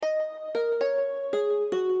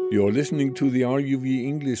You're listening to the RUV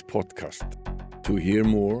English podcast. To hear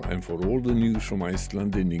more and for all the news from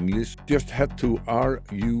Iceland in English, just head to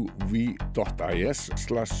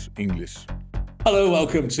ruv.is/English. Hello,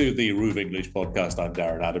 welcome to the RÚV English podcast. I'm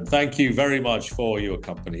Darren Adam. Thank you very much for your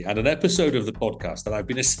company. And an episode of the podcast that I've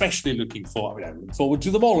been especially looking for. I look forward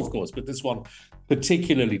to them all, of course, but this one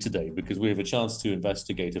particularly today because we have a chance to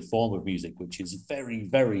investigate a form of music which is very,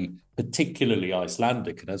 very particularly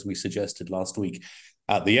Icelandic. And as we suggested last week,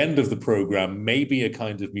 at the end of the program, maybe a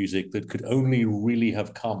kind of music that could only really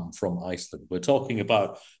have come from Iceland. We're talking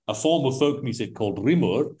about a form of folk music called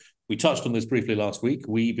RÍMUR. We touched on this briefly last week,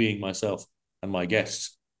 we being myself and my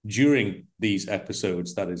guests during these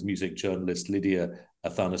episodes, that is music journalist Lydia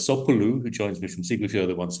Athanasopoulou, who joins me from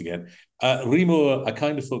Siglufjörður once again. RÍMUR, a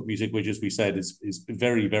kind of folk music which, as we said, is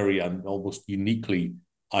very, very and almost uniquely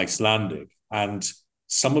Icelandic. And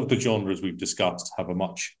some of the genres we've discussed have a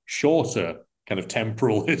much shorter kind of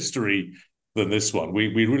temporal history than this one. We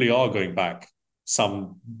really are going back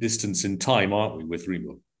some distance in time, aren't we, with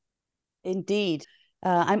RÍMUR? Indeed.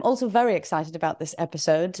 I'm also very excited about this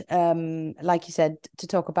episode, like you said, to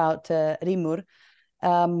talk about RÍMUR,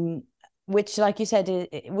 which, like you said,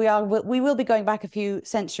 we will be going back a few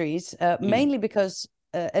centuries, mainly because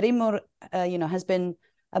RÍMUR, has been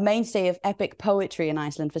a mainstay of epic poetry in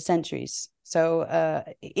Iceland for centuries. So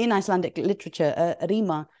in Icelandic literature,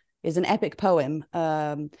 rima is an epic poem,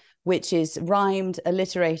 which is rhymed,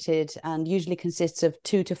 alliterated, and usually consists of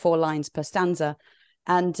 2 to 4 lines per stanza.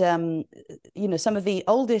 And, some of the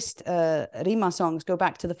oldest Rima songs go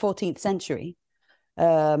back to the 14th century.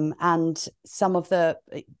 And some of the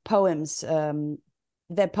poems,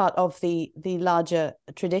 they're part of the larger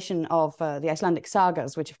tradition of the Icelandic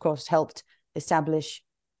sagas, which, of course, helped establish,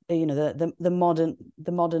 the modern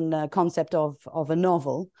concept of a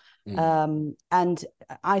novel. And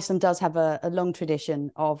Iceland does have a long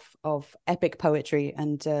tradition of epic poetry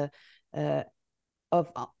and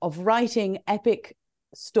of writing epic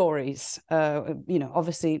stories,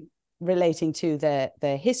 obviously relating to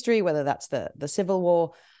their history, whether that's the Civil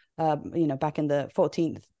War, back in the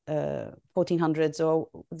 1400s, or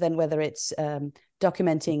then whether it's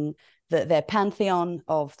documenting their pantheon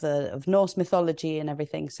of Norse mythology and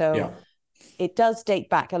everything. So It does date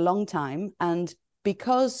back a long time, and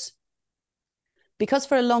because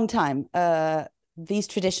for a long time these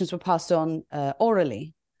traditions were passed on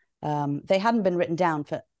orally, they hadn't been written down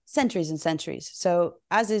for centuries and centuries. So,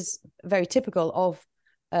 as is very typical of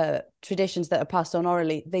traditions that are passed on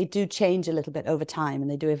orally, they do change a little bit over time,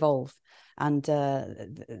 and they do evolve, and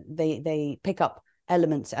they pick up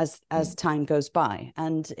elements as time goes by.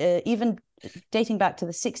 And even dating back to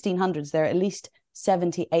the 1600s, there are at least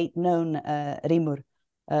 78 known RÍMUR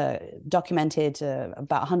documented,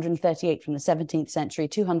 about 138 from the 17th century,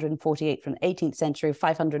 248 from the 18th century,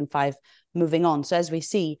 505 moving on. So as we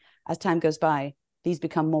see, as time goes by, these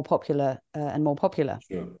become more popular and more popular.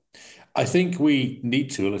 Sure. I think we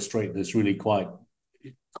need to illustrate this really quite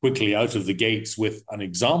quickly out of the gates with an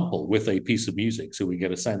example, with a piece of music, so we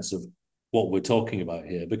get a sense of what we're talking about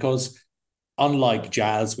here. Because unlike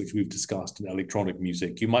jazz, which we've discussed, in electronic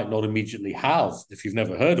music, you might not immediately have, if you've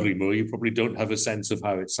never heard RÍMUR, you probably don't have a sense of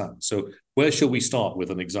how it sounds. So where shall we start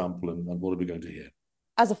with an example, and what are we going to hear?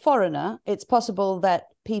 As a foreigner, it's possible that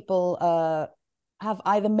people have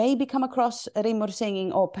either maybe come across RÍMUR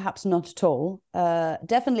singing or perhaps not at all.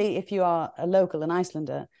 Definitely, if you are a local, an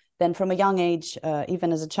Icelander, then from a young age,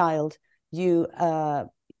 even as a child, you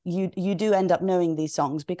do end up knowing these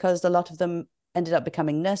songs, because a lot of them ended up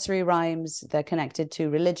becoming nursery rhymes. They're connected to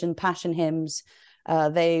religion, passion hymns.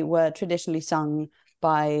 They were traditionally sung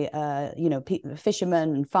by,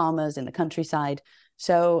 fishermen and farmers in the countryside.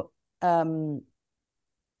 So a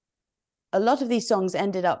lot of these songs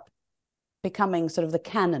ended up becoming sort of the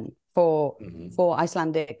canon for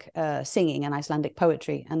Icelandic singing and Icelandic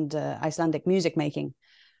poetry and Icelandic music making.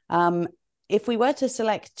 If we were to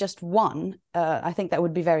select just one, I think that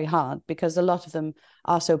would be very hard, because a lot of them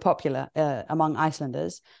are so popular among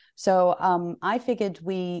Icelanders. So I figured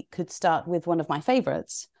we could start with one of my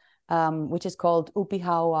favorites, which is called Uppi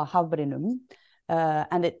háa hafrinum.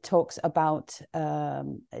 And it talks about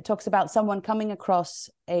someone coming across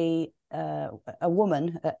a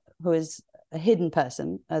woman who is a hidden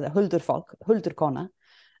person, the Huldurkona,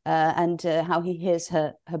 and how he hears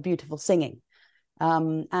her beautiful singing.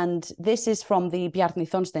 And this is from the Bjarni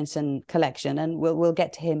Thorsteinsson collection, and we'll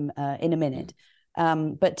get to him in a minute.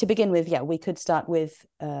 But to begin with, we could start with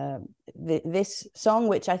this song,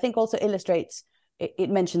 which I think also illustrates. It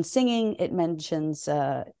mentions singing, it mentions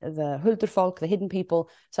the Huldurfolk, the hidden people.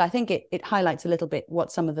 So I think it highlights a little bit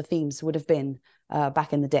what some of the themes would have been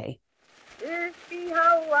back in the day. Uppi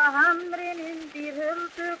háa hamrinum býr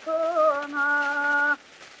huldu kona,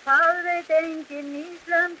 það veit enginn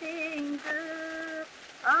Íslendingur,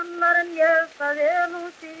 annar en ég það nú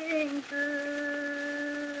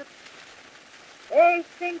syngur. Eitt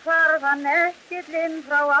sinn hvarf hann ekkillinn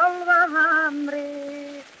frá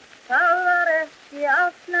Álfahamri, það var ekki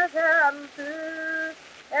allt með heldur,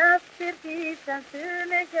 eftir því sem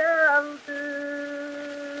sumir héldu.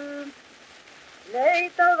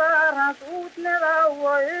 Leitað var hans út með á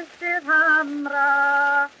og upp við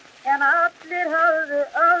Hamra, en allir höfðu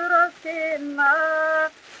öðru að sinna,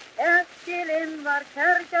 Eskilinn var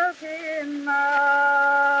kergjað sinna.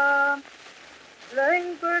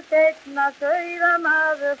 Löngu seinna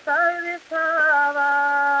sauðamaður sagðist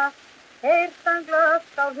hafa, heyrt hann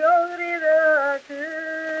glöggt á hljóðri vöku,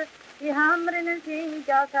 í hamrinum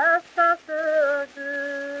syngja þessa sögu.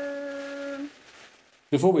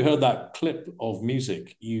 Before we heard that clip of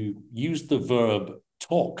music, you used the verb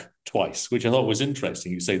talk twice, which I thought was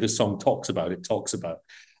interesting. You say this song talks about, it talks about.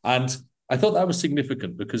 And I thought that was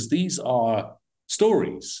significant because these are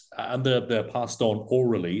stories and they're passed on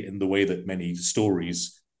orally in the way that many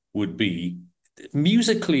stories would be.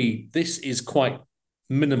 Musically, this is quite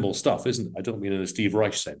minimal stuff, isn't it? I don't mean in a Steve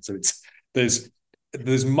Reich sense. So there's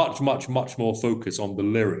much more focus on the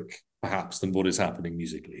lyric, perhaps, than what is happening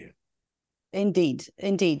musically here. Indeed.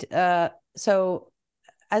 So,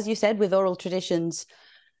 as you said, with oral traditions,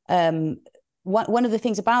 one of the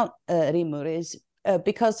things about RÍMUR is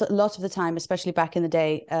because a lot of the time, especially back in the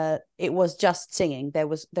day, it was just singing. There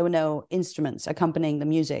were no instruments accompanying the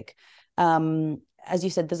music. As you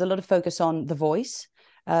said, there's a lot of focus on the voice.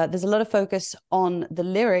 There's a lot of focus on the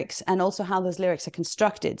lyrics and also how those lyrics are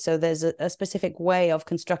constructed. So there's a specific way of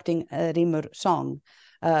constructing a RÍMUR song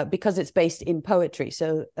because it's based in poetry.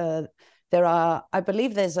 So I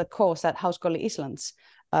believe there's a course at Háskóli Íslands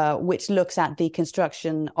which looks at the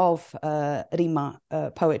construction of rima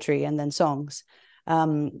poetry and then songs.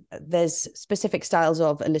 There's specific styles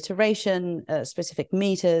of alliteration, specific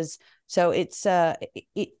meters. So it's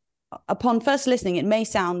upon first listening, it may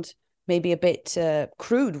sound maybe a bit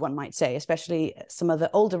crude, one might say, especially some of the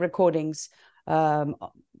older recordings.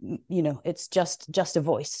 It's just a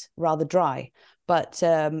voice, rather dry. But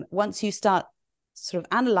once you start sort of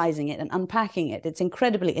analyzing it and unpacking it, it's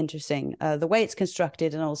incredibly interesting, the way it's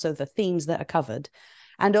constructed and also the themes that are covered,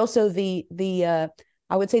 and also the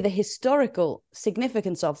I would say the historical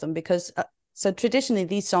significance of them, because so traditionally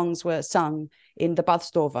these songs were sung in the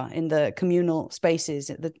baðstofa, in the communal spaces,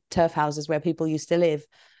 the turf houses where people used to live,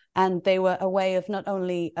 and they were a way of not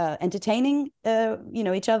only entertaining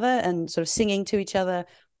each other and sort of singing to each other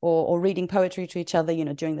or reading poetry to each other,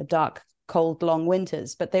 during the dark, cold, long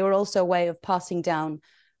winters, but they were also a way of passing down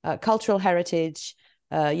cultural heritage,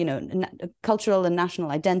 cultural and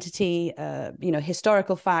national identity,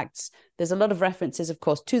 historical facts. There's a lot of references, of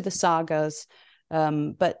course, to the sagas,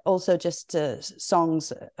 but also just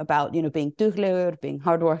songs about, being duglegur, being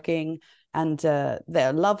hardworking, and there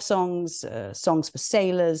are love songs, songs for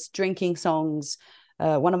sailors, drinking songs.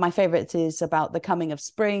 One of my favorites is about the coming of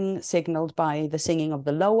spring, signaled by the singing of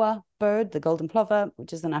the loa bird, the golden plover,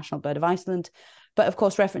 which is the national bird of Iceland. But of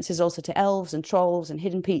course, references also to elves and trolls and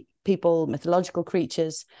hidden people, mythological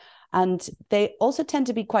creatures. And they also tend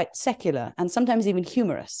to be quite secular and sometimes even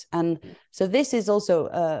humorous. And so this is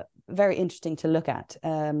also very interesting to look at.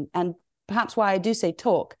 And perhaps why I do say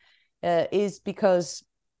talk is because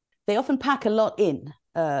they often pack a lot in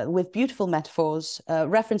with beautiful metaphors,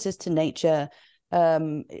 references to nature,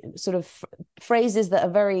 sort of phrases that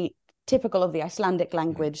are very typical of the Icelandic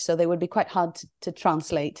language, so they would be quite hard to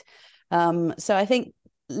translate. So I think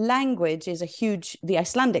language is the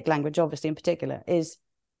Icelandic language, obviously in particular, is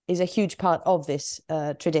a huge part of this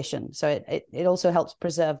tradition. So it also helps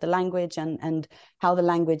preserve the language and how the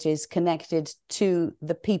language is connected to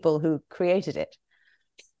the people who created it.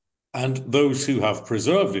 And those who have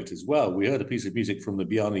preserved it as well. We heard a piece of music from the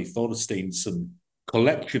Bjarni Thorsteinsson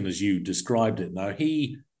collection, as you described it. Now,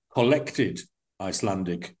 he collected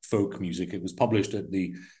Icelandic folk music. It was published at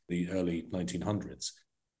the early 1900s.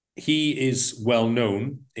 He is well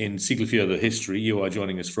known in Siglufjörður history. You are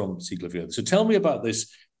joining us from Siglufjörður. So tell me about this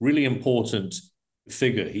really important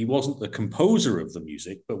figure. He wasn't the composer of the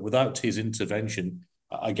music, but without his intervention,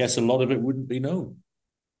 I guess a lot of it wouldn't be known.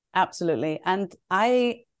 Absolutely. And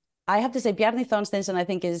I have to say, Bjarni Thorsteinsson, I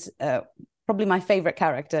think, is probably my favorite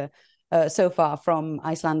character so far from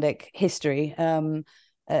Icelandic history.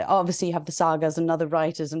 Obviously, you have the sagas and other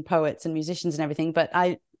writers and poets and musicians and everything, but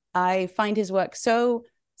I find his work so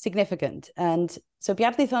significant. And so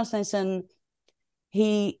Bjarni Thorsteinsson,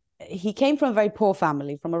 he he came from a very poor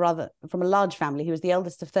family, from a large family. He was the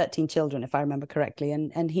eldest of 13 children, if I remember correctly,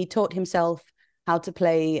 and he taught himself how to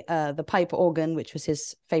play the pipe organ, which was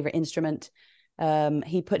his favorite instrument.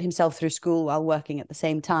 He put himself through school while working at the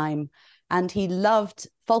same time, and he loved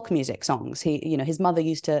folk music songs. His mother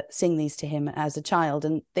used to sing these to him as a child,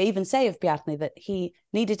 and they even say of Bjarni that he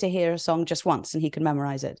needed to hear a song just once and he could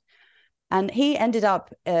memorize it. And he ended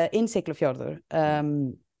up in Siglufjörður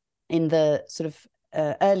in the sort of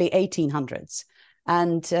early 1800s,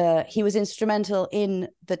 and he was instrumental in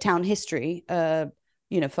the town history.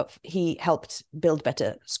 He helped build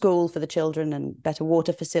better school for the children and better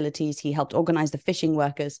water facilities. He helped organize the fishing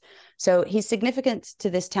workers. So he's significant to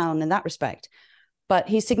this town in that respect, but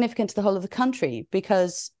he's significant to the whole of the country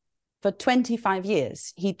because for 25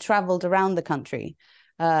 years, he traveled around the country,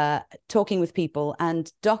 talking with people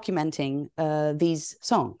and documenting these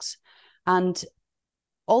songs. And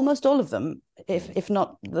almost all of them, if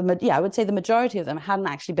not I would say the majority of them hadn't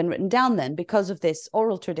actually been written down then because of this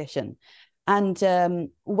oral tradition. And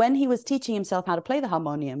when he was teaching himself how to play the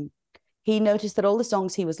harmonium, he noticed that all the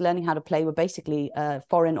songs he was learning how to play were basically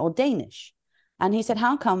foreign or Danish. And he said,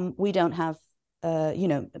 how come we don't have,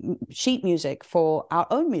 sheet music for our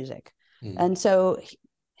own music? And so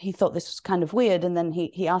he thought this was kind of weird. And then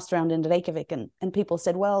he asked around in Reykjavik, and people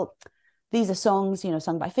said, well, these are songs,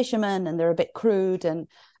 sung by fishermen, and they're a bit crude, and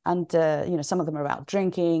some of them are about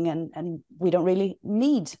drinking, and we don't really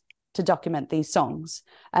need to document these songs.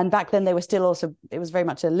 And back then they were still it was very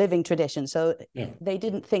much a living tradition. So they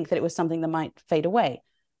didn't think that it was something that might fade away.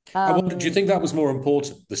 I wonder, do you think that was more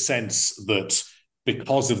important, the sense that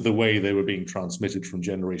because of the way they were being transmitted from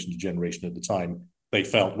generation to generation at the time, they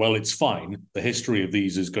felt, well, it's fine, the history of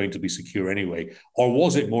these is going to be secure anyway? Or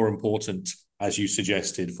was it more important, as you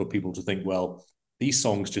suggested, for people to think, well, these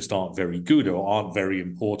songs just aren't very good or aren't very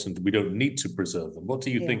important, we don't need to preserve them? What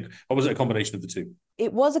do you think? Or was it a combination of the two?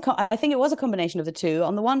 I think it was a combination of the two.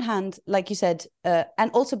 On the one hand, like you said,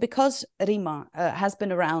 and also because RÍMUR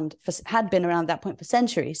had been around at that point for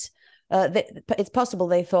centuries, it's possible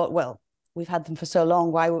they thought, well, we've had them for so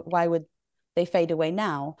long, why would they fade away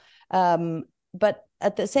now? But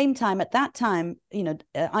at the same time, at that time,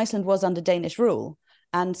 Iceland was under Danish rule.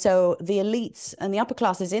 And so the elites and the upper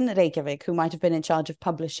classes in Reykjavik, who might have been in charge of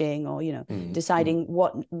publishing or, deciding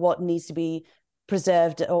what needs to be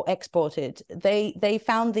preserved or exported, they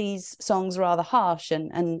found these songs rather harsh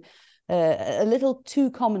and a little too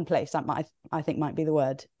commonplace. I think might be the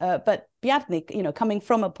word. But Bjarni, coming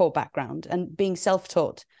from a poor background and being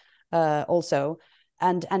self-taught also,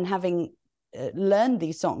 and having learned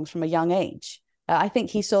these songs from a young age, I think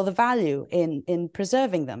he saw the value in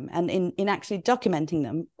preserving them and in actually documenting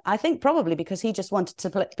them. I think probably because he just wanted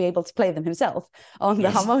to be able to play them himself on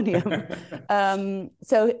the harmonium. And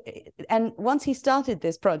once he started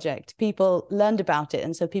this project, people learned about it,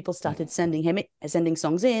 and so people started sending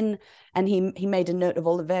songs in, and he made a note of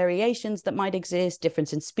all the variations that might exist,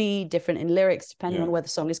 difference in speed, different in lyrics, depending on where the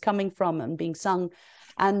song is coming from and being sung.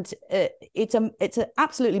 And it's an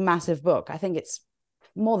absolutely massive book. I think it's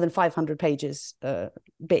more than 500 pages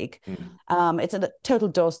big. It's a total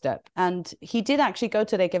doorstep. And he did actually go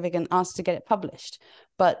to Reykjavik and ask to get it published,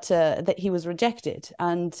 but that he was rejected.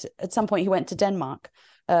 And at some point he went to Denmark,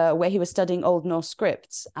 where he was studying Old Norse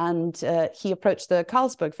scripts. And he approached the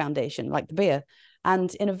Carlsberg Foundation, like the beer.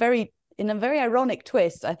 And in a very ironic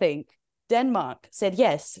twist, I think, Denmark said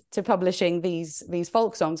yes to publishing these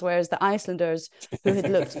folk songs, whereas the Icelanders, who had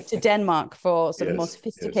looked to Denmark for sort of more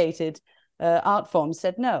sophisticated art forms,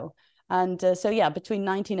 said no. And between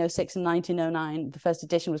 1906 and 1909, the first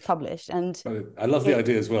edition was published. And I love the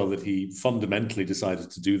idea as well that he fundamentally decided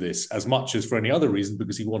to do this as much as for any other reason,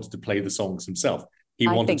 because he wanted to play the songs himself. He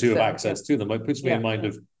wanted to have access to them. It puts me in mind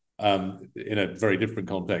of, in a very different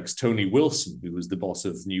context, Tony Wilson, who was the boss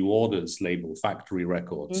of New Order's label Factory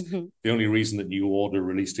Records. The only reason that New Order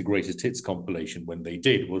released a greatest hits compilation when they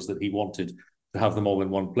did was that he wanted to have them all in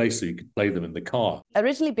one place so you could play them in the car.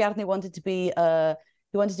 Originally, Bjarni wanted to be a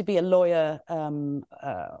lawyer, he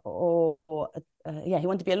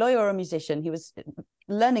wanted to be a lawyer or a musician.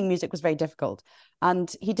 Learning music was very difficult,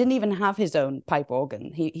 and he didn't even have his own pipe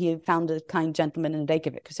organ. He found a kind gentleman in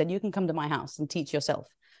Reykjavik who said, "You can come to my house and teach yourself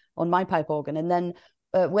on my pipe organ." And then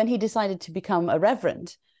when he decided to become a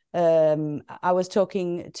reverend, I was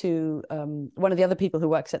talking to one of the other people who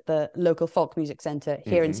works at the local folk music center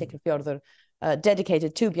here in Siglufjörður,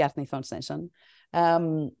 dedicated to Bjarni Þorsteinsson,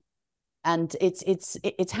 and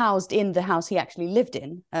it's housed in the house he actually lived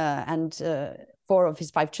in, and 4 of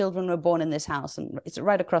his 5 children were born in this house, and it's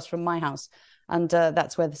right across from my house. and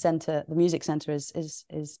that's where the music center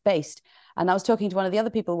is based. And I was talking to one of the other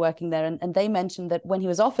people working there, and they mentioned that when he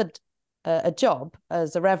was offered a job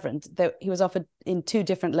as a reverend, that he was offered in 2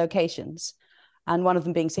 different locations, and one of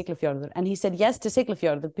them being Siglufjörður. And he said yes to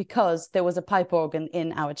Siglufjörður because there was a pipe organ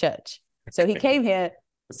in our church. So he came here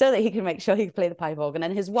so that he could make sure he could play the pipe organ.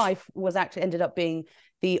 And his wife was actually ended up being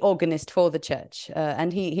the organist for the church.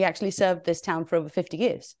 And he actually served this town for over 50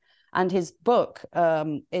 years. And his book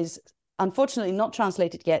is unfortunately not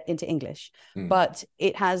translated yet into English, but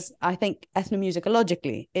it has, I think,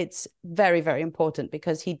 ethnomusicologically, it's very, very important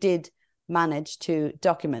because he did manage to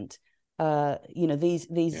document,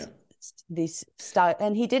 these style,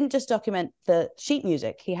 and he didn't just document the sheet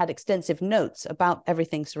music, he had extensive notes about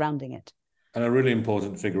everything surrounding it. And a really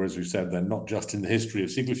important figure, as we said, then, not just in the history of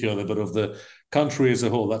Siglufjörður, but of the country as a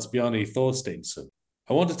whole. That's Bjarni Thorsteinsson.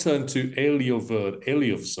 I want to turn to Eyjólfur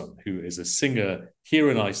Eyjólfsson, who is a singer here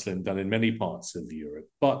in Iceland and in many parts of Europe.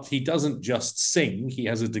 But he doesn't just sing, he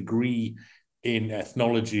has a degree in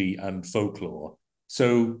ethnology and folklore.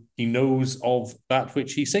 So he knows of that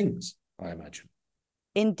which he sings, I imagine.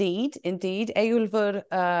 Indeed. Eyjólfur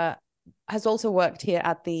has also worked here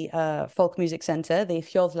at the Folk Music Centre, the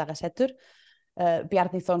Þjóðlagasetur,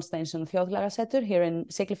 Bjarni Thorsteinsson Þjóðlagasetur here in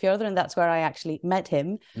Siglufjörður, and that's where I actually met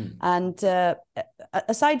him. And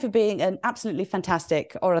aside from being an absolutely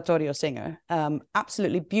fantastic oratorio singer,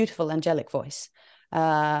 absolutely beautiful angelic voice,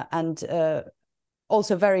 and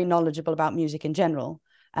also very knowledgeable about music in general,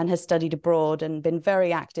 and has studied abroad and been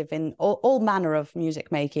very active in all manner of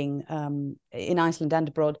music making in Iceland and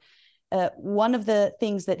abroad. One of the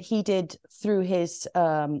things that he did through his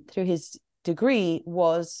degree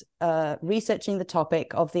was researching the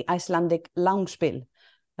topic of the Icelandic langspil,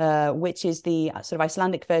 which is the sort of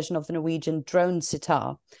Icelandic version of the Norwegian drone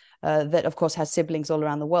sitar, that of course has siblings all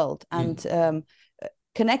around the world. And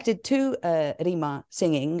connected to Rima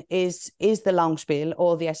singing is the langspil,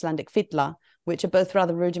 or the Icelandic fiddla, which are both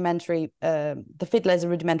rather rudimentary. The fiddler is a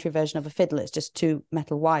rudimentary version of a fiddle. It's just 2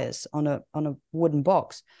 metal wires on a wooden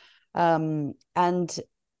box. And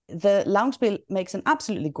the langspil makes an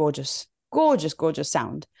absolutely gorgeous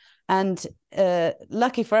sound. And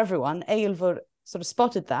lucky for everyone, Eyjólfur sort of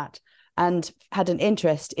spotted that and had an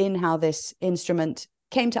interest in how this instrument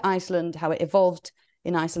came to Iceland, how it evolved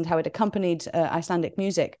in Iceland, how it accompanied Icelandic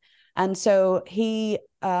music. And so he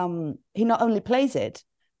not only plays it,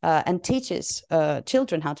 and teaches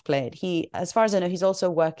children how to play it. He, as far as I know, he's also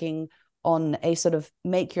working on a sort of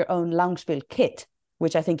make your own langspil kit,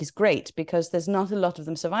 which I think is great because there's not a lot of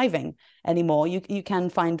them surviving anymore. You can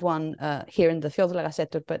find one here in the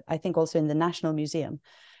Þjóðlagasetur, but I think also in the National Museum.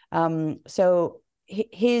 So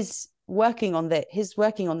his working on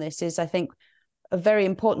this is, I think, a very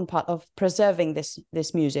important part of preserving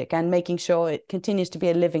this music and making sure it continues to be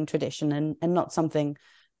a living tradition and not something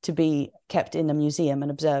to be kept in a museum and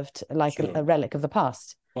observed like a relic of the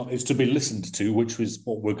past. Well, it's to be listened to, which is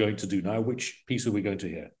what we're going to do now. Which piece are we going to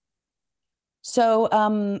hear? So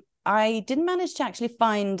I didn't manage to actually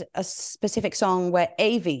find a specific song where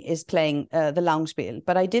Avi is playing the langspil,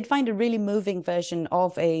 but I did find a really moving version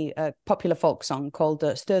of a popular folk song called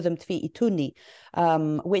Stöðum Tví í Túni,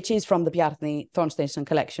 which is from the Bjarni Thorsteinsson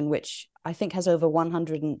collection, which I think has over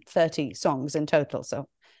 130 songs in total. So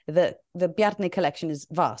the Bjarni collection is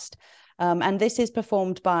vast. And this is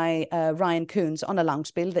performed by Ryan Coons on a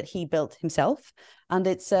langspil that he built himself. And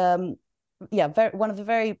it's, one of the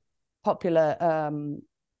very popular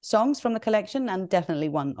songs from the collection, and definitely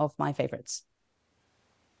one of my favorites.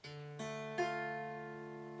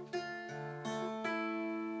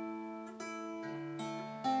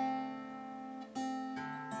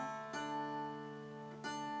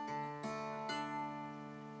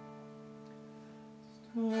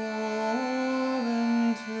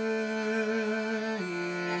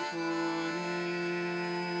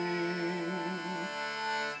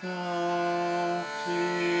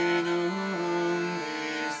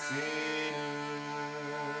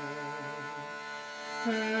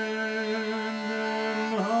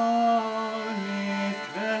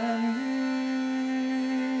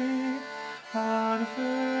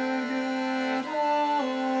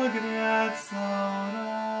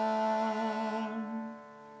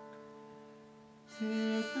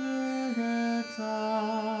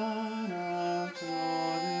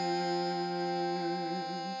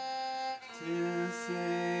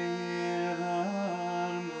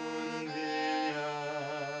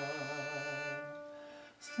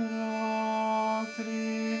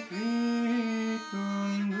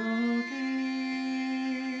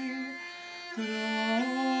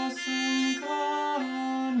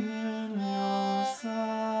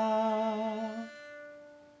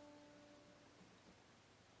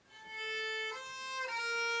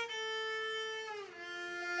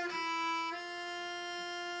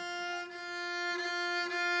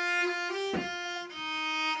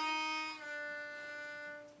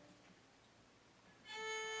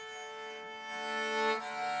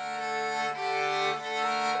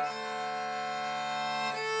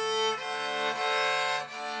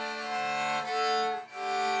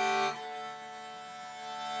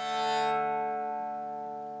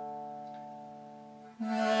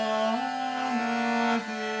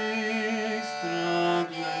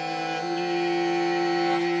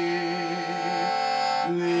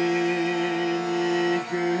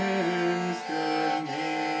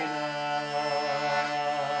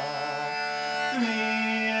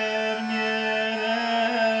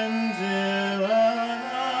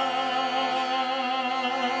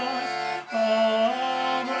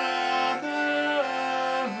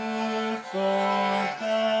 I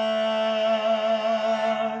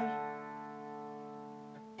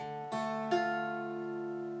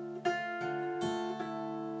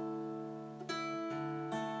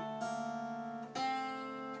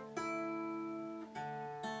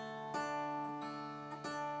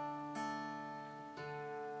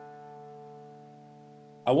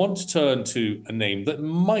want to turn to a name that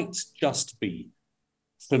might just be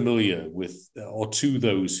familiar with, or to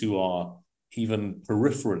those who are even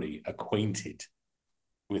peripherally acquainted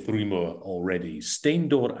with RÍMUR already.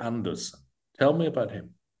 Steindór Andersen. Tell me about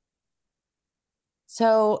him.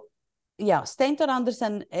 So, yeah, Steindór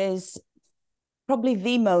Andersen is probably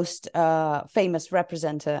the most famous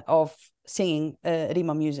representative of singing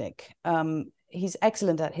RÍMUR music. He's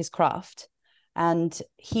excellent at his craft, and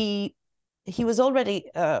he was already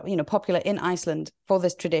popular in Iceland for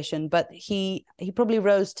this tradition, but he probably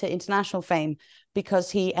rose to international fame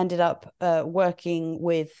because he ended up working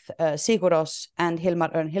with Sigur Rós and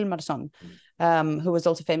Hilmar Örn Hilmarsson, who was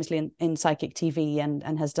also famously in Psychic TV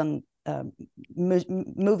and has done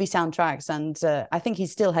movie soundtracks, and I think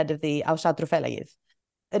he's still head of the Ásatrúarfélagið.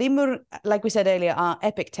 RÍMUR, like we said earlier, are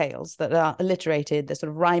epic tales that are alliterated. They're sort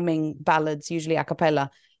of rhyming ballads, usually a cappella.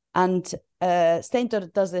 And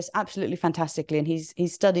Steindór does this absolutely fantastically, and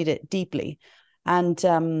he's studied it deeply. And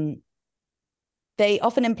they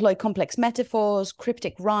often employ complex metaphors,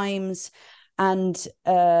 cryptic rhymes, and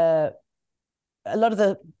a lot of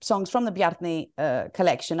the songs from the Bjarni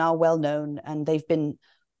collection are well known, and they've been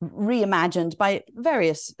reimagined by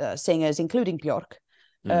various singers, including Björk,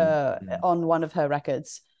 on one of her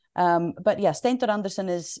records. But yeah, Steindór Andersen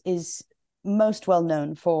is most well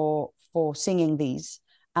known for singing these.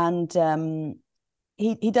 And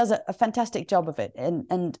he does a fantastic job of it,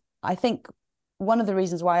 and I think one of the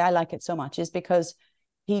reasons why I like it so much is because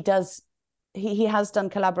he has done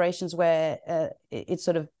collaborations where it's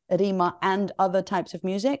sort of RÍMUR and other types of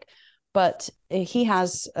music, but he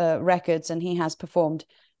has records and he has performed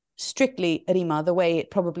strictly RÍMUR the way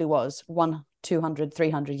it probably was 100, 200,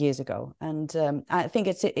 300 years ago. And I think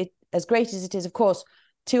it's as great as it is, of course,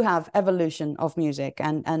 to have evolution of music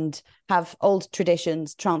and have old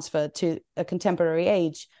traditions transferred to a contemporary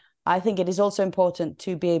age. I think it is also important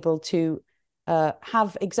to be able to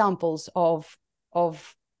have examples of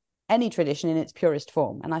any tradition in its purest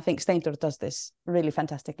form. And I think Steindór does this really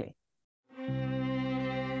fantastically.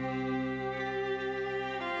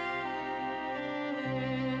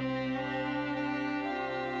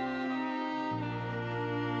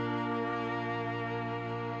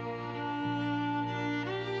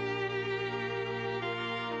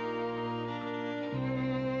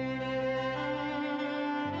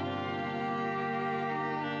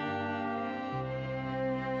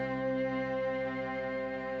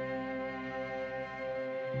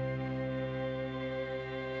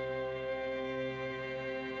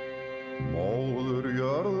 Móður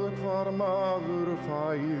jörð hvar maður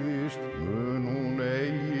fæðist, mun hún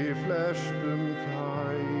eigi flestum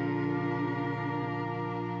kær.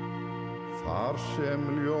 Þar sem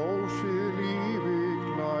ljósið lífi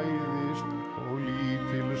klæðist og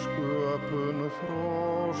lítil sköpun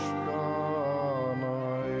þroska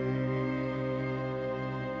nær.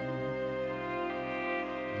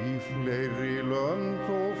 Í fleiri lönd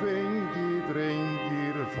og fengi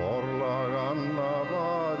drengir forlag annað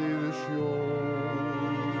vaðið sjó.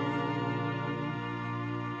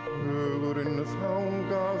 Hugurinn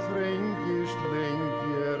þangað þrengist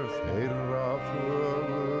lengi þeirra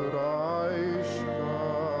fögur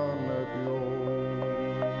æskan bjó.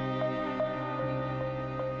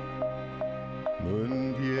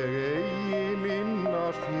 Mund ég eigi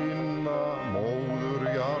minnast hinna móður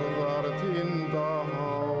jarðar tinda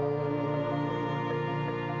há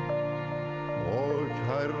og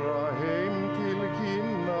kærra heim til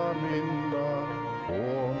kynna minna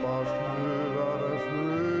komast hugar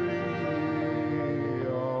flugi á.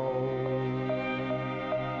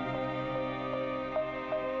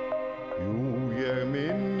 Jú, ég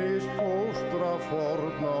minnist fóstra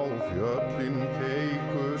forn á fjöllin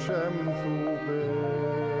keiku sem þú ber.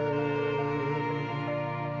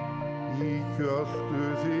 Í kjöltu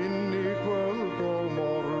þinni kvöld og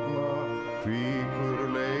morgna hvíkur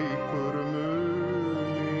leikur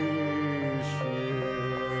muni sér.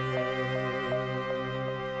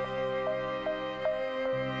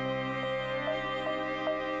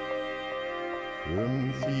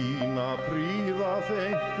 Þína príða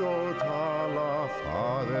þekki og tala,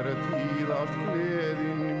 það tíðast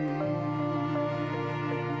gleðin mín.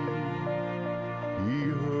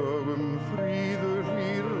 Í höfum fríður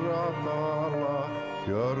hlýrra dala,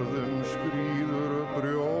 hjörðum skríður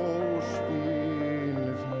brjóstin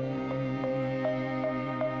þín.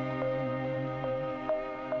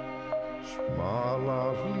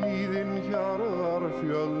 Smala hlíðin hjarðar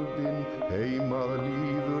fjöldin, heimað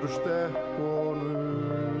líður stekkonum.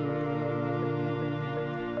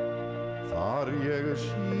 Þar ég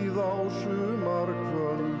síð á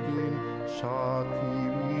sumarkvöldin, sat í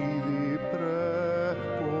víði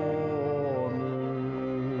brekkonum.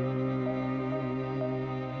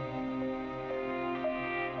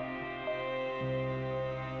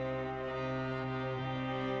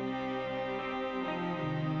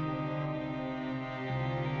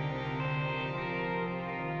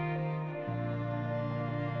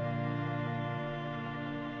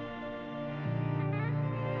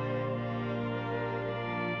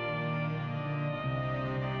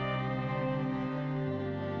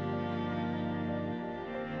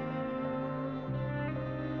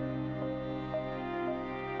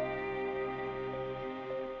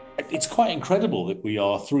 It's quite incredible that we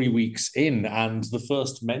are 3 weeks in, and the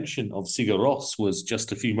first mention of Sigur Rós was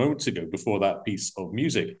just a few moments ago before that piece of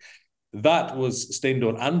music. That was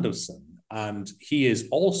Steindor Andersen, and he is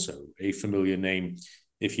also a familiar name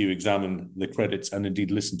if you examine the credits and indeed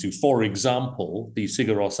listen to, for example, the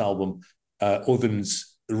Sigur Rós album,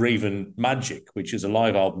 Odin's Raven Magic, which is a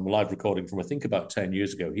live album, a live recording from, I think, about 10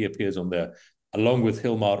 years ago. He appears on there, along with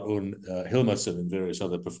Hilmar Hilmarsson and various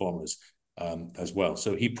other performers. As well.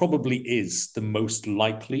 So he probably is the most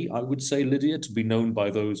likely, I would say, Lydia, to be known by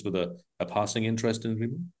those with a passing interest in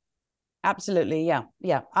RÍMUR. Absolutely, yeah.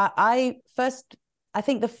 I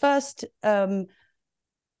think the first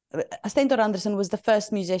Steindor Andersen was the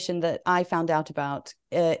first musician that I found out about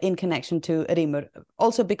in connection to RÍMUR,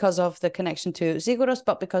 also because of the connection to Sigur Rós,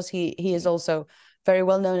 but because he is also very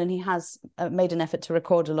well known, and he has made an effort to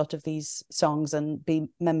record a lot of these songs and be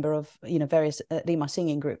member of various Rima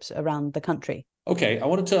singing groups around the country. Okay, I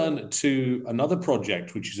want to turn to another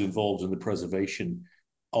project which is involved in the preservation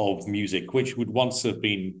of music, which would once have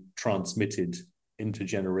been transmitted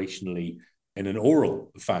intergenerationally in an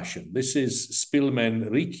oral fashion. This is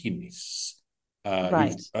Spilmen Rikinis,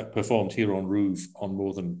 right, who've performed here on RÚV on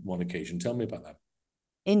more than one occasion. Tell me about that.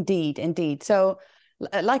 Indeed. So,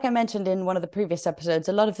 like I mentioned in one of the previous episodes,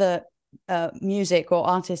 a lot of the music or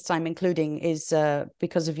artists I'm including is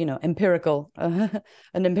because of an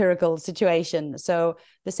empirical situation. So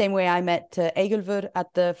the same way I met Egilvur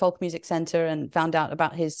at the Folk Music Center and found out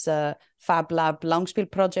about his Fab Lab Langspil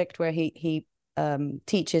project, where he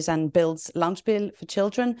teaches and builds Langspil for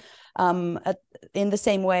children. In the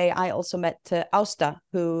same way, I also met Ásta,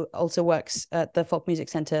 who also works at the Folk Music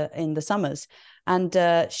Center in the summers. And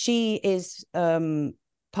she is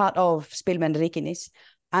part of Spilmen Rikinis,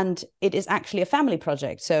 and it is actually a family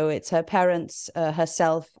project. So it's her parents,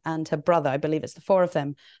 herself, and her brother. I believe it's the four of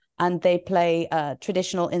them. And they play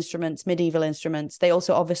traditional instruments, medieval instruments. They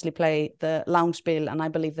also obviously play the Langspil and I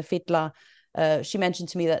believe the fitla. She mentioned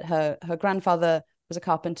to me that her grandfather was a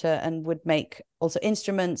carpenter and would make also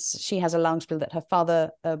instruments. She has a Langspil that her father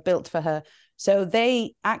built for her. So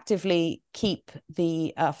they actively keep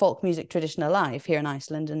the folk music tradition alive here in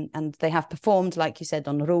Iceland, and they have performed, like you said,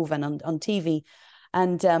 on RÚV and on TV,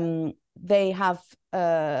 and they have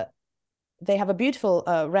a beautiful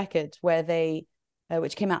record where they,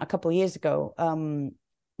 which came out a couple of years ago,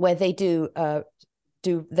 where they do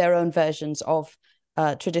their own versions of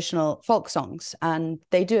traditional folk songs, and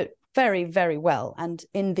they do it very, very well. And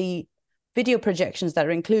in the video projections that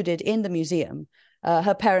are included in the museum,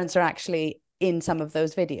 her parents are actually in some of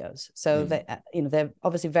those videos. So they're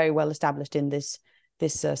obviously very well established in this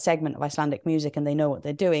segment of Icelandic music, and they know what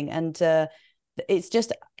they're doing. And it's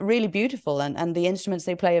just really beautiful. And the instruments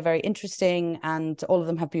they play are very interesting, and all of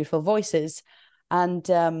them have beautiful voices. And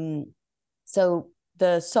so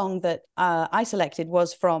the song that I selected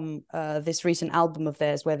was from this recent album of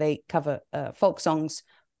theirs, where they cover folk songs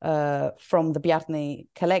from the Bjarni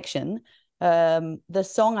collection. The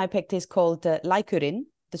song I picked is called Lækurinn,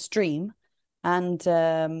 the stream. And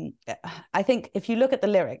I think if you look at the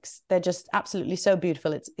lyrics, they're just absolutely so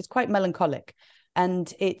beautiful. It's quite melancholic,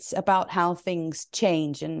 and it's about how things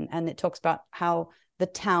change, and it talks about how the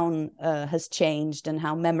town has changed and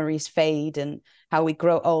how memories fade and how we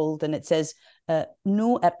grow old. And it says,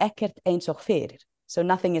 "Nú ekkert eins og fyrr." So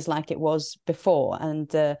nothing is like it was before.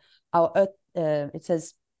 And it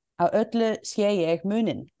says, "Á öllu sé ég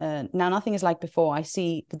muninn." Now nothing is like before. I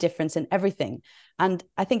see the difference in everything. And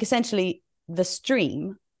I think essentially the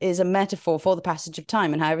stream is a metaphor for the passage of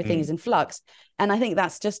time and how everything is in flux. And I think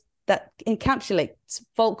that encapsulates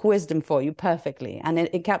folk wisdom for you perfectly. And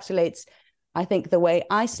it encapsulates, I think, the way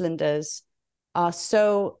Icelanders are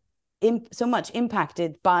so much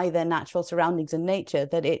impacted by their natural surroundings and nature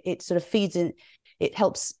that it sort of feeds in, it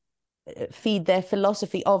helps feed their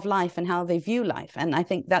philosophy of life and how they view life. And I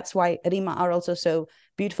think that's why rima are also so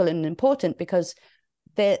beautiful and important, because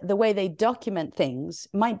the way they document things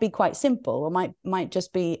might be quite simple, or might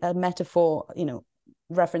just be a metaphor,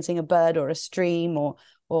 referencing a bird or a stream or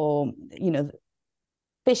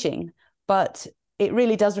fishing, but it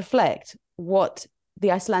really does reflect what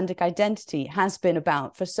the Icelandic identity has been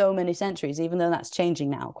about for so many centuries, even though that's changing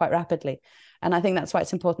now quite rapidly. And I think that's why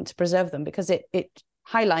it's important to preserve them, because it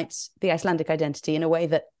highlights the Icelandic identity in a way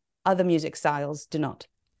that other music styles do not.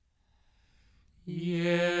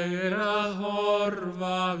 Ég að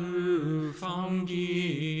horfa hugfangin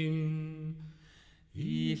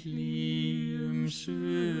í hlýjum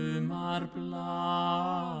sumarblænum,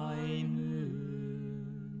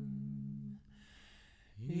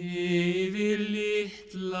 yfir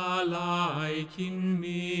litla lækinn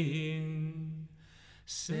minn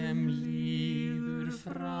sem líður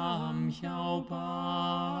fram hjá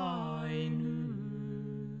bænum.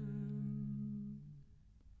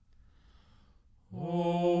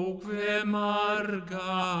 Ó, hve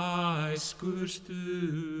marga æskur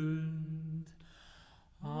stund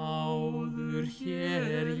áður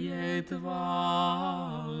hér ég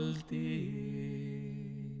dvaldi,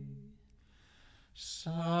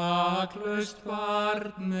 saklaust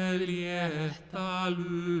barn með létta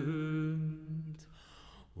lund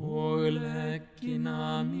og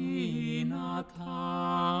leggina mína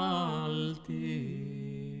taldi.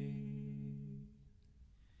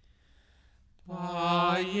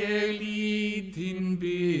 Bað ég lítinn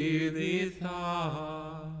byði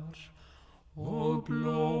þar og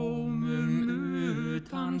blómum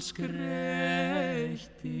utan skreytti,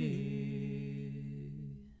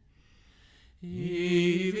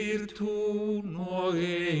 yfir tún og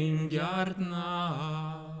engjarnar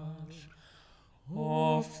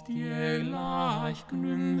oft ég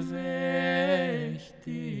læknum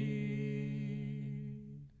veitti.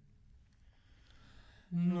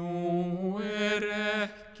 Nú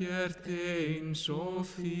ekkert eins og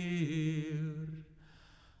fyrr,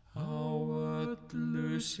 á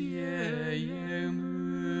öllu sé ég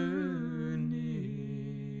munin.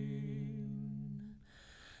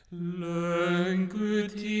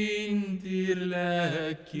 Löngu týndir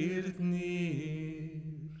leggirnir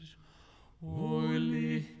og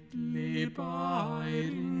litli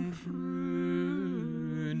bærinn hrunin.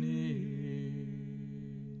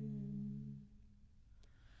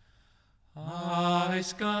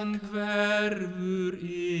 Æskan hverfur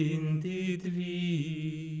yndi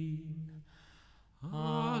dvín,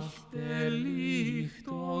 allt líkt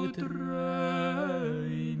og draumur.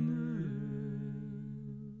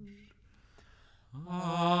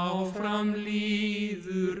 Áfram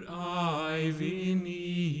líður ævi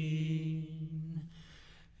mín,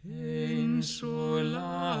 eins og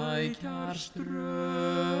lækjar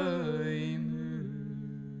straumur.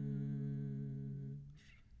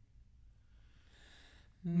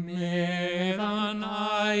 Meðan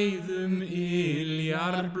æðum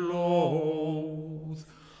yljar blóð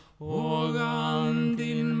og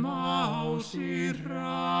andinn má sig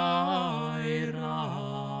hræra,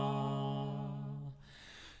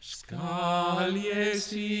 skal ég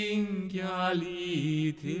syngja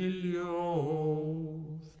lítil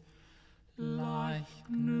ljóð,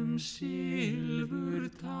 læknum silfur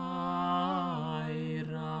tæra.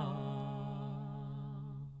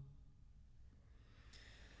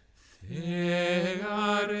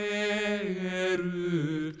 Þegar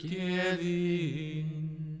uppgefin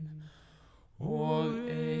og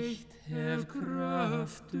eitt hef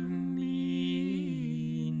kröftum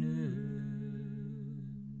mínum,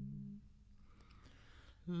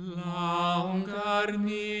 langar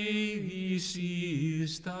mig í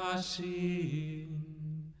síðsta sinn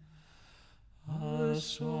að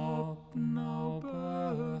sofna á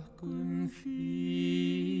bökkum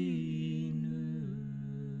þínum.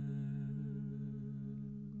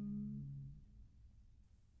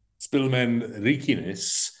 Spilmen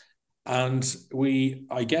Ríkinis, and we,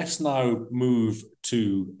 I guess, now move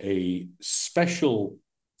to a special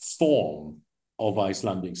form of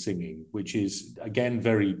Icelandic singing, which is, again,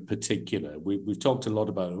 very particular. We've talked a lot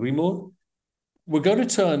about RÍMUR. We're going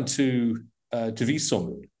to turn to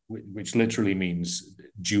Vísöngur, which literally means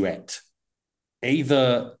duet.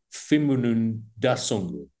 Either Fimmunun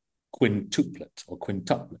Dasöngur, quintuplet or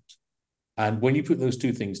quintuplet. And when you put those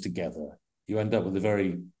two things together, you end up with a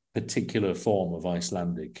very particular form of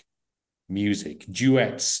Icelandic music.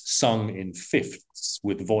 Duets sung in fifths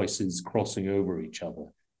with voices crossing over each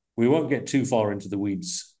other. We won't get too far into the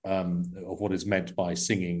weeds of what is meant by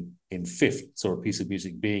singing in fifths or a piece of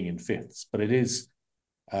music being in fifths, but it's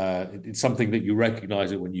something that you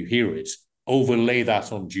recognize it when you hear it, overlay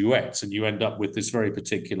that on duets, and you end up with this very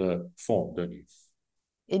particular form, don't you?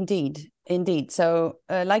 Indeed. So,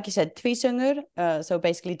 like you said, tvísöngur, so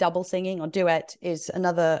basically double singing or duet, is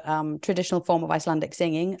another traditional form of Icelandic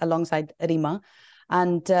singing alongside rima.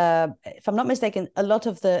 And if I'm not mistaken, a lot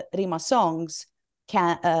of the rima songs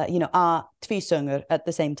are tvísöngur at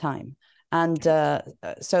the same time. And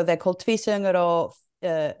so they're called tvísöngur or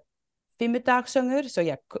fimmudagssöngur. So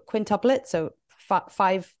yeah, quintuplet. So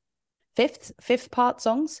fifth part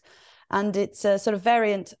songs. And it's a sort of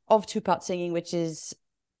variant of two-part singing, which is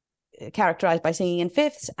characterized by singing in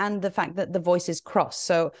fifths and the fact that the voices cross.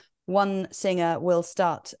 So one singer will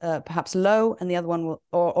start perhaps low and the other one will,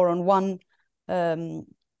 or on one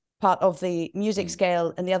part of the music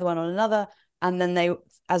scale and the other one on another. And then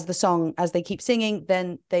as they keep singing,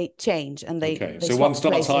 then they change and they so one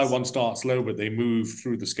starts places. high, one starts low, but they move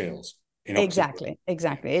through the scales. Exactly.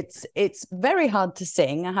 It's very hard to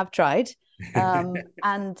sing. I have tried.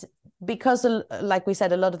 And because, like we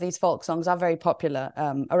said, a lot of these folk songs are very popular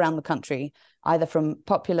around the country, either from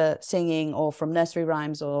popular singing or from nursery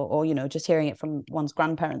rhymes or just hearing it from one's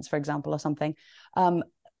grandparents, for example, or something.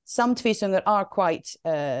 Some tvísöngur are quite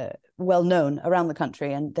well known around the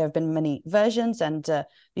country, and there have been many versions. And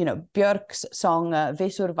Björk's song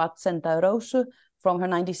 "Visur vatsenda rósu" from her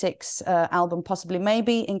 '96 album, possibly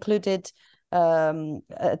maybe, included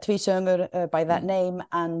tvísöngur by that name.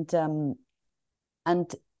 And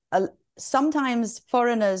sometimes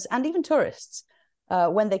foreigners and even tourists,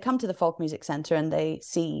 when they come to the Folk Music Centre and they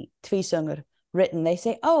see tvísöngur written, they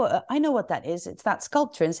say, "Oh, I know what that is. It's that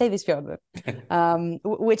sculpture in Seyðisfjörður,"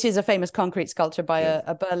 which is a famous concrete sculpture by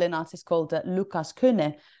a Berlin artist called Lukas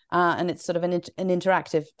Kuhne. And it's sort of an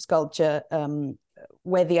interactive sculpture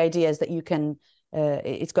where the idea is that you can,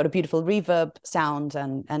 it's got a beautiful reverb sound,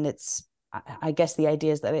 and it's, I guess the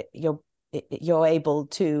idea is that you're able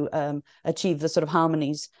to achieve the sort of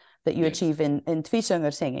harmonies that you achieve in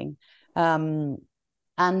tvísöngur singing.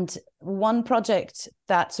 And one project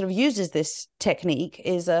that sort of uses this technique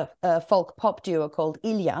is a folk pop duo called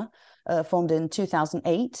Ilja, formed in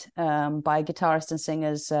 2008 by guitarist and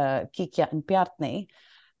singers Kikja and Bjarni.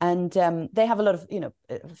 And they have a lot of,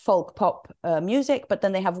 folk pop music, but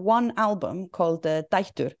then they have one album called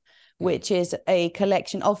Dætur, which is a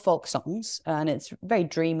collection of folk songs. And it's very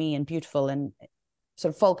dreamy and beautiful and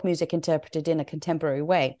sort of folk music interpreted in a contemporary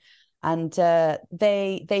way. And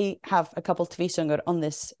they have a couple tvísöngur on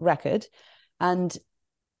this record. And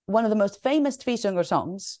one of the most famous tvísöngur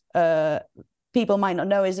songs, people might not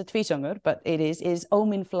know is a tvísöngur, but it is "Ó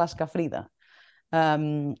mín flaska Fríða."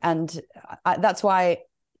 And that's why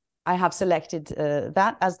I have selected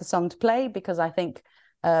that as the song to play, because I think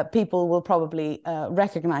people will probably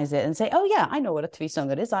recognize it and say, "Oh yeah, I know what a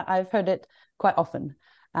tvísöngur is. I've heard it quite often."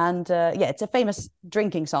 And it's a famous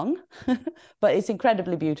drinking song, but it's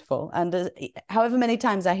incredibly beautiful. And however many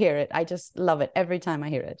times I hear it, I just love it every time I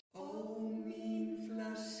hear it.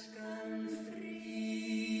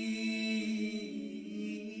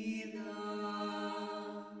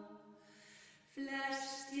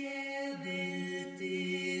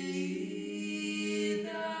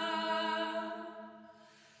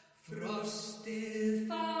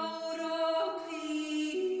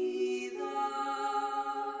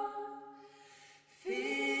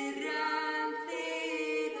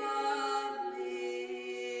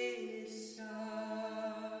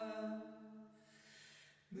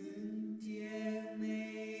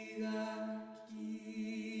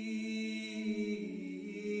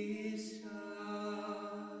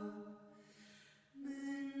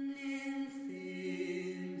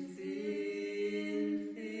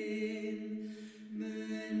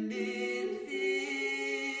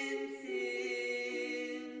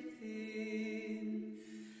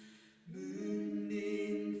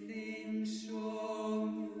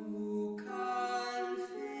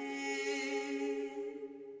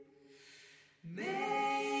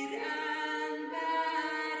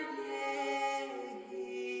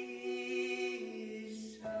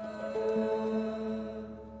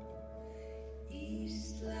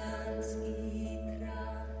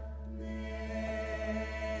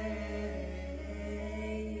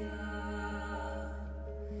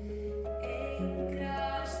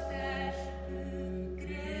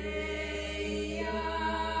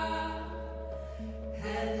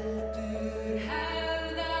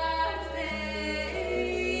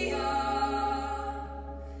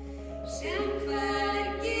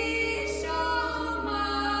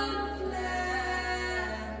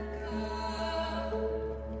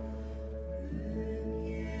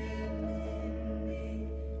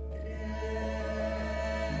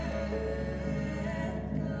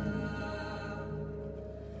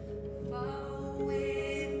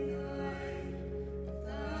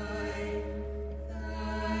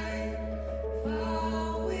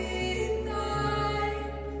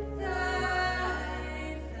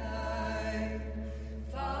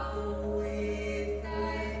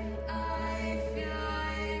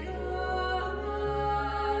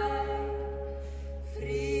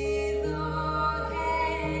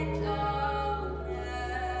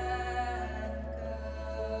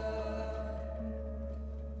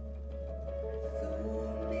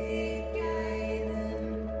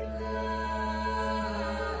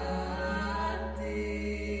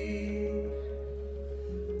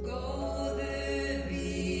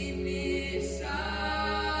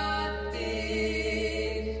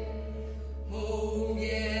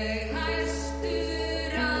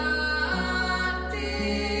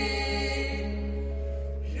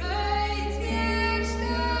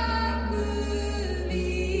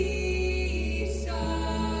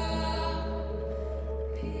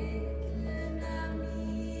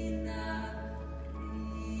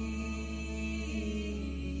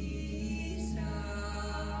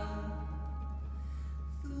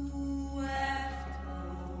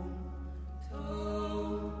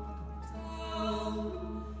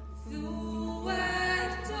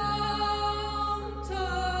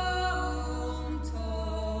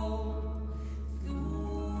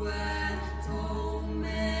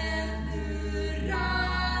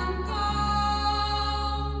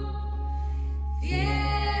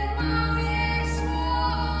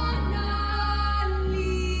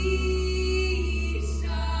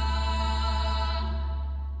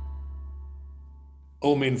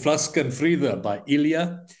 Kom in Flaskan Frida by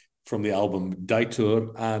Ilya from the album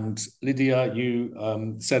Deitur. And Lydia, you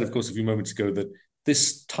said, of course, a few moments ago that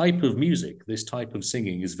this type of music, this type of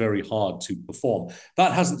singing is very hard to perform.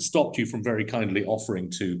 That hasn't stopped you from very kindly offering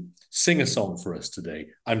to sing a song for us today.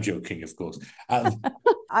 I'm joking, of course.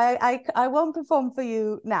 I won't perform for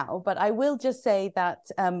you now, but I will just say that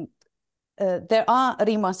there are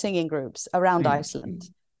RÍMUR singing groups around Iceland.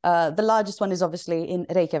 The largest one is obviously in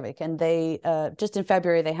Reykjavik, and they just in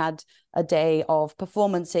February they had a day of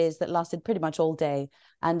performances that lasted pretty much all day,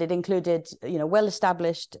 and it included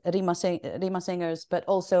well-established RÍMUR singers, but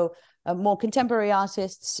also more contemporary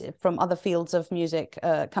artists from other fields of music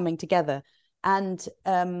coming together. And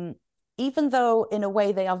even though in a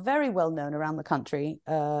way they are very well known around the country,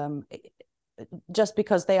 just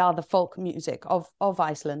because they are the folk music of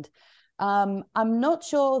Iceland, I'm not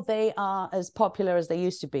sure they are as popular as they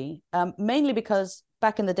used to be, mainly because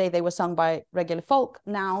back in the day they were sung by regular folk.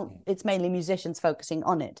 Now it's mainly musicians focusing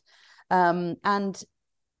on it. And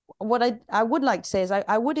what I would like to say is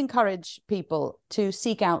I would encourage people to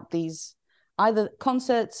seek out these either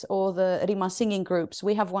concerts or the RÍMUR singing groups.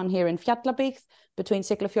 We have one here in Fjallabyggð between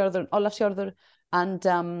Siglufjörður and Ólafsfjörður,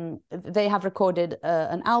 and they have recorded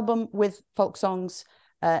an album with folk songs.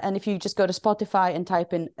 And if you just go to Spotify and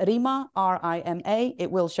type in RÍMUR, R-I-M-A,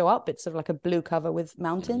 it will show up. It's sort of like a blue cover with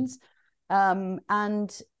mountains. And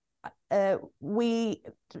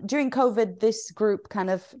during COVID, this group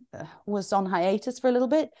kind of was on hiatus for a little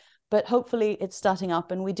bit, but hopefully it's starting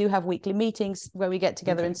up, and we do have weekly meetings where we get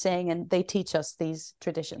together and sing, and they teach us these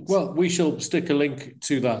traditions. Well, we shall stick a link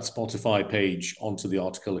to that Spotify page onto the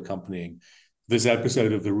article accompanying this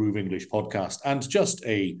episode of the RÚV English podcast. And just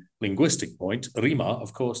a linguistic point, RÍMUR,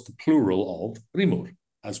 of course, the plural of RÍMUR,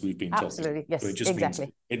 as we've been told. Absolutely, yes, so it just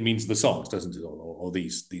exactly. means the songs, doesn't it? Or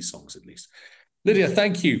these songs, at least. Lydia,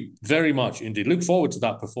 thank you very much indeed. Look forward to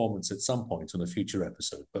that performance at some point on a future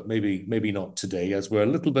episode, but maybe not today, as we're a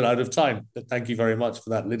little bit out of time. But thank you very much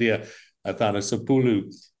for that, Lydia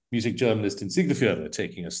Athanasopoulos, music journalist in Siglufjörður,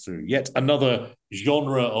 taking us through yet another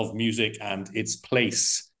genre of music and its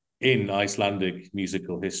place in Icelandic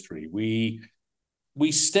musical history. We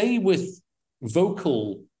stay with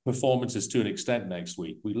vocal performances to an extent next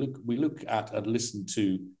week. We look at and listen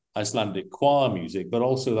to Icelandic choir music, but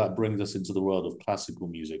also that brings us into the world of classical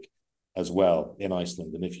music as well in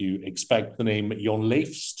Iceland. And if you expect the name Jón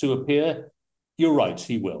Leifs to appear, you're right,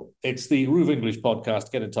 he will. It's the RÚV English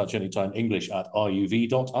podcast. Get in touch anytime,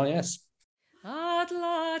 english@ruv.is.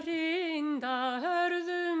 Allarinda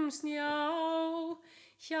hörðum snjá,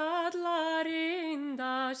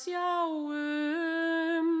 hjallarinda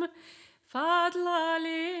sjáum, falla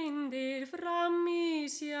lindir fram í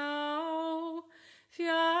sjá,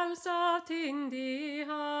 fjallsatindi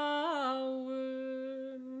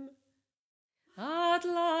háum.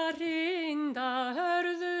 Allarinda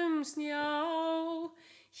hörðum snjá,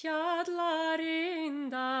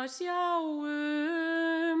 hjallarinda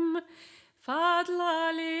sjáum,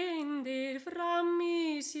 falla lindir fram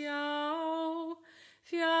í sjá,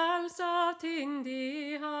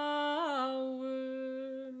 fjallsatindi háum.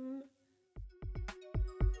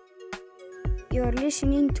 You are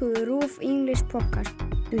listening to the RÚV English podcast.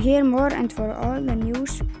 To hear more and for all the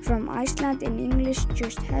news from Iceland in English,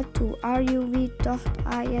 just head to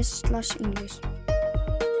ruv.is/English.